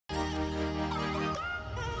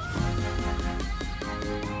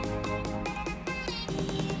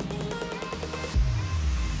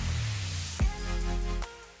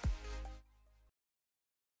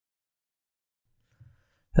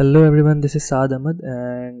Hello everyone, this is Saad Ahmed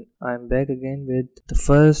and I'm back again with the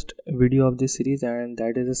first video of this series, and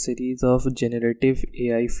that is a series of generative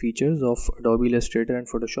AI features of Adobe Illustrator and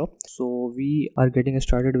Photoshop. So we are getting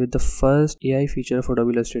started with the first AI feature of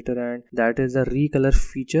Adobe Illustrator, and that is the recolor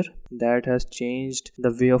feature that has changed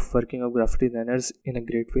the way of working of graphic designers in a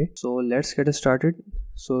great way. So let's get started.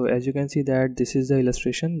 So as you can see that this is the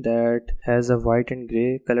illustration that has a white and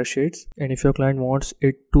gray color shades, and if your client wants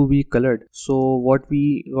it to be colored, so what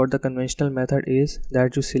the conventional method is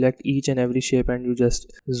that you select each and every shape and you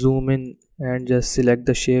just zoom in and just select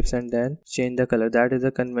the shapes and then change the color. That is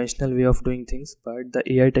a conventional way of doing things, but the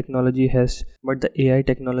AI technology has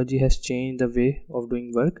changed the way of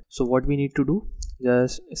doing work. So what we need to do,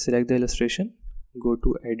 just select the illustration, go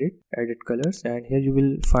to edit colors, and here you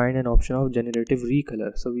will find an option of generative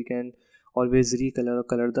recolor. So we can always recolor or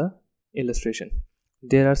color the illustration.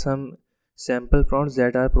 There are some sample prompts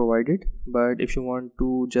that are provided, but if you want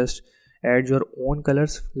to just add your own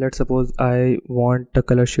colors, let's suppose I want the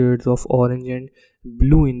color shades of orange and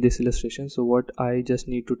blue in this illustration. So what I just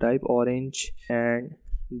need to type orange and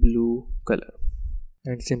blue color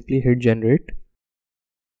and simply hit generate.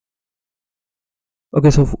 Okay,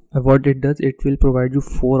 so what it does, it will provide you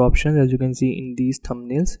 4 options as you can see in these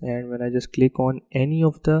thumbnails, and when I just click on any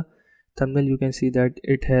of the thumbnail, you can see that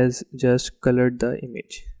it has just colored the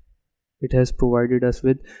image. It has provided us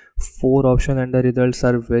with 4 options and the results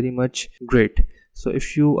are very much great. So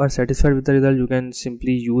if you are satisfied with the result, you can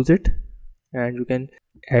simply use it and you can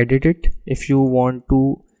edit it. If you want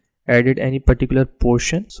to edit any particular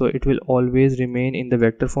portion, so it will always remain in the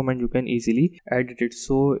vector form and you can easily edit it.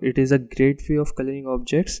 So it is a great way of coloring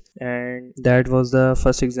objects, and that was the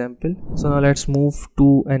first example. So now let's move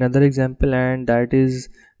to another example, and that is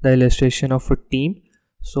the illustration of a team.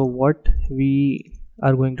 So what we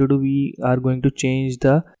are going to do, we are going to change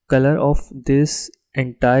the color of this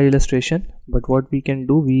entire illustration, but what we can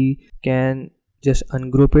do, we can just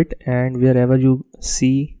ungroup it, and wherever you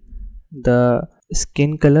see the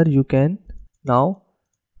skin color, you can, now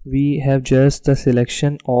we have just the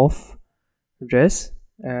selection of dress,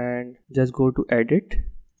 and just go to edit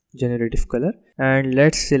generative color, and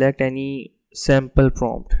let's select any sample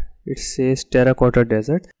prompt. It says terracotta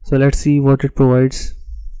desert. So let's see what it provides.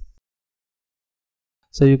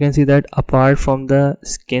 So you can see that apart from the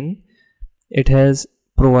skin, it has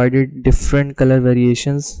provided different color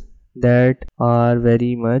variations that are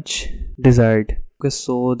very much desired. Okay,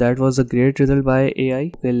 so that was a great result by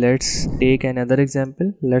AI. Okay, let's take another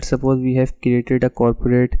example. Let's suppose we have created a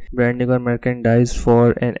corporate branding or merchandise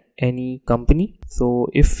for any company. So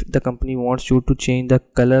if the company wants you to change the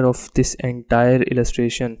color of this entire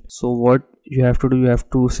illustration, so what you have to do, you have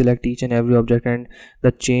to select each and every object, and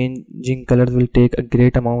the changing colors will take a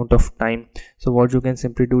great amount of time. So what you can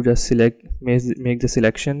simply do, just select, make the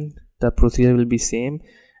selection, the procedure will be same,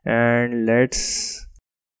 and let's,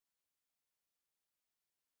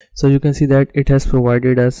 so you can see that it has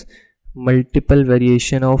provided us multiple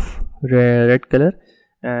variation of red color,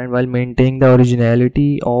 and while maintaining the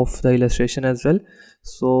originality of the illustration as well.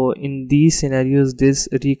 So in these scenarios, this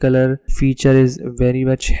recolor feature is very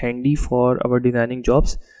much handy for our designing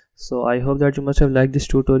jobs. So I hope that you must have liked this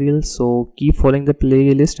tutorial. So keep following the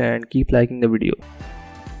playlist and keep liking the video.